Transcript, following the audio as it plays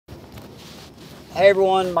Hey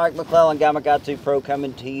everyone, Mike McClelland, Gamakatsu Pro,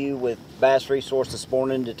 coming to you with BassResource this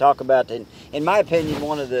morning to talk about, in my opinion,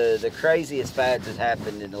 one of the craziest fads that's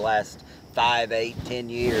happened in the last 5, 8, 10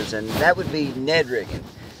 years, and that would be Ned rigging,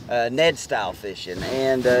 Ned style fishing.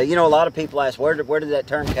 And you know, a lot of people ask, where did that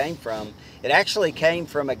term came from? It actually came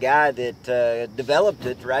from a guy that developed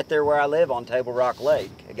it right there where I live on Table Rock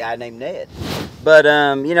Lake, a guy named Ned. But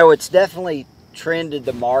you know, it's definitely trended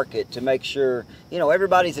the market to make sure, you know,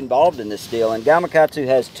 everybody's involved in this deal. And Gamakatsu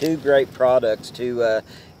has two great products to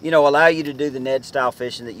you know, allow you to do the Ned style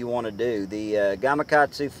fishing that you want to do. The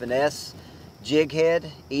Gamakatsu Finesse jig head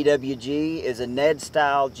EWG is a Ned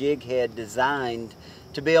style jig head designed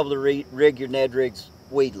to be able to rig your Ned rigs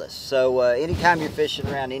weedless. So anytime you're fishing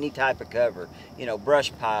around any type of cover, you know,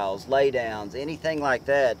 brush piles, laydowns, anything like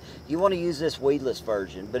that, you want to use this weedless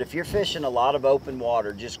version. But if you're fishing a lot of open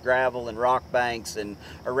water, just gravel and rock banks and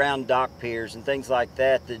around dock piers and things like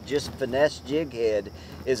that, the just finesse jig head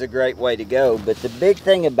is a great way to go. But the big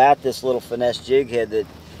thing about this little finesse jig head that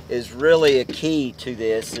is really a key to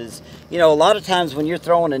this is, you know, a lot of times when you're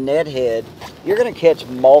throwing a Ned head, you're going to catch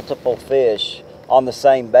multiple fish on the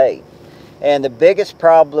same bait. And the biggest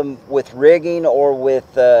problem with rigging or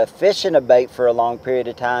with fishing a bait for a long period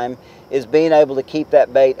of time is being able to keep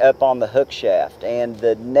that bait up on the hook shaft. And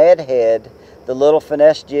the Ned head, the little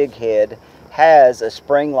finesse jig head, has a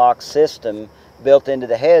spring lock system built into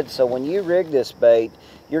the head. So when you rig this bait,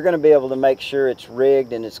 you're going to be able to make sure it's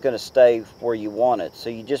rigged and it's going to stay where you want it. So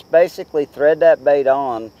you just basically thread that bait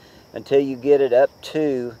on until you get it up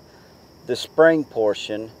to the spring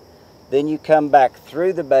portion. Then you come back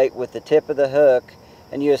through the bait with the tip of the hook,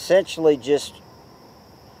 and you essentially just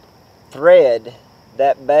thread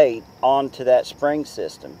that bait onto that spring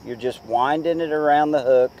system. You're just winding it around the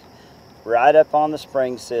hook, right up on the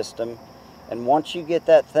spring system, and once you get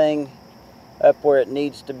that thing up where it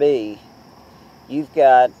needs to be, you've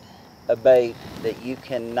got a bait that you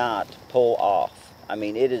cannot pull off. I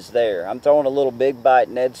mean, it is there. I'm throwing a little big bite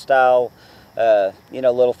Ned style, you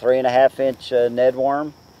know, little 3.5 inch Ned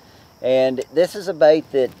worm. And this is a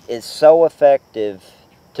bait that is so effective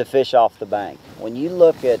to fish off the bank. When you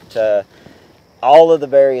look at all of the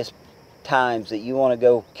various times that you want to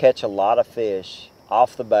go catch a lot of fish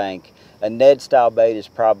off the bank, a Ned style bait is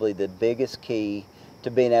probably the biggest key to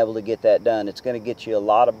being able to get that done. It's going to get you a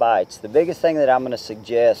lot of bites. The biggest thing that I'm going to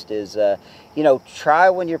suggest is, you know, try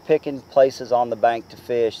when you're picking places on the bank to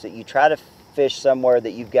fish, that you try to fish somewhere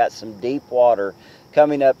that you've got some deep water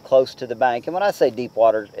coming up close to the bank. And when I say deep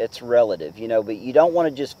water, it's relative, you know, but you don't want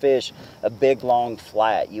to just fish a big long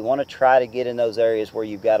flat. You want to try to get in those areas where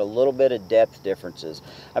you've got a little bit of depth differences.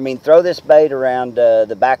 I mean, throw this bait around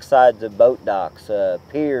the backsides of boat docks,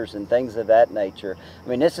 piers and things of that nature. I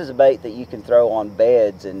mean, this is a bait that you can throw on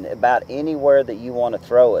beds and about anywhere that you want to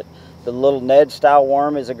throw it. The little Ned style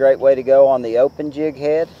worm is a great way to go on the open jig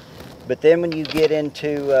head. But then when you get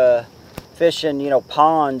into fishing, you know,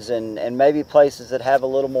 ponds and maybe places that have a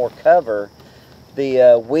little more cover,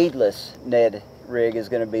 the weedless Ned rig is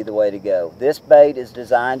going to be the way to go. This bait is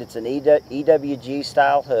designed, it's an EWG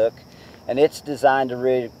style hook, and it's designed to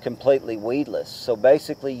rig completely weedless. So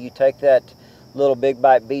basically you take that little big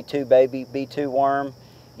bite B2 baby, B2 worm,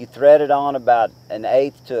 you thread it on about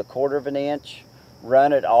 1/8 to 1/4 of an inch,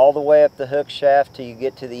 run it all the way up the hook shaft till you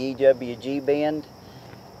get to the EWG bend,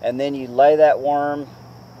 and then you lay that worm,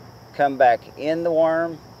 come back in the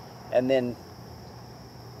worm, and then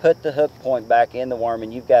put the hook point back in the worm,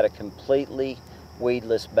 and you've got a completely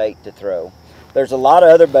weedless bait to throw. There's a lot of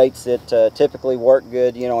other baits that typically work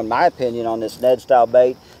good, you know, in my opinion, on this Ned style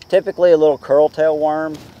bait. Typically a little curltail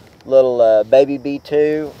worm, little baby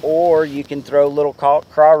B2, or you can throw little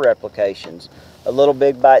craw replications. A little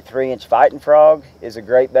big bite 3-inch fighting frog is a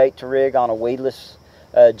great bait to rig on a weedless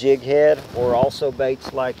jig head, or also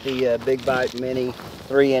baits like the big bite mini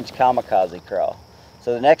 3-inch kamikaze craw.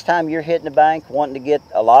 So the next time you're hitting the bank wanting to get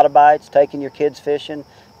a lot of bites, taking your kids fishing,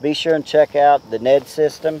 be sure and check out the Ned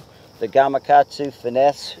system, the Gamakatsu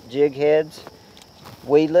Finesse jig heads,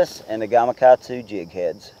 weedless, and the Gamakatsu jig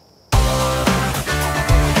heads.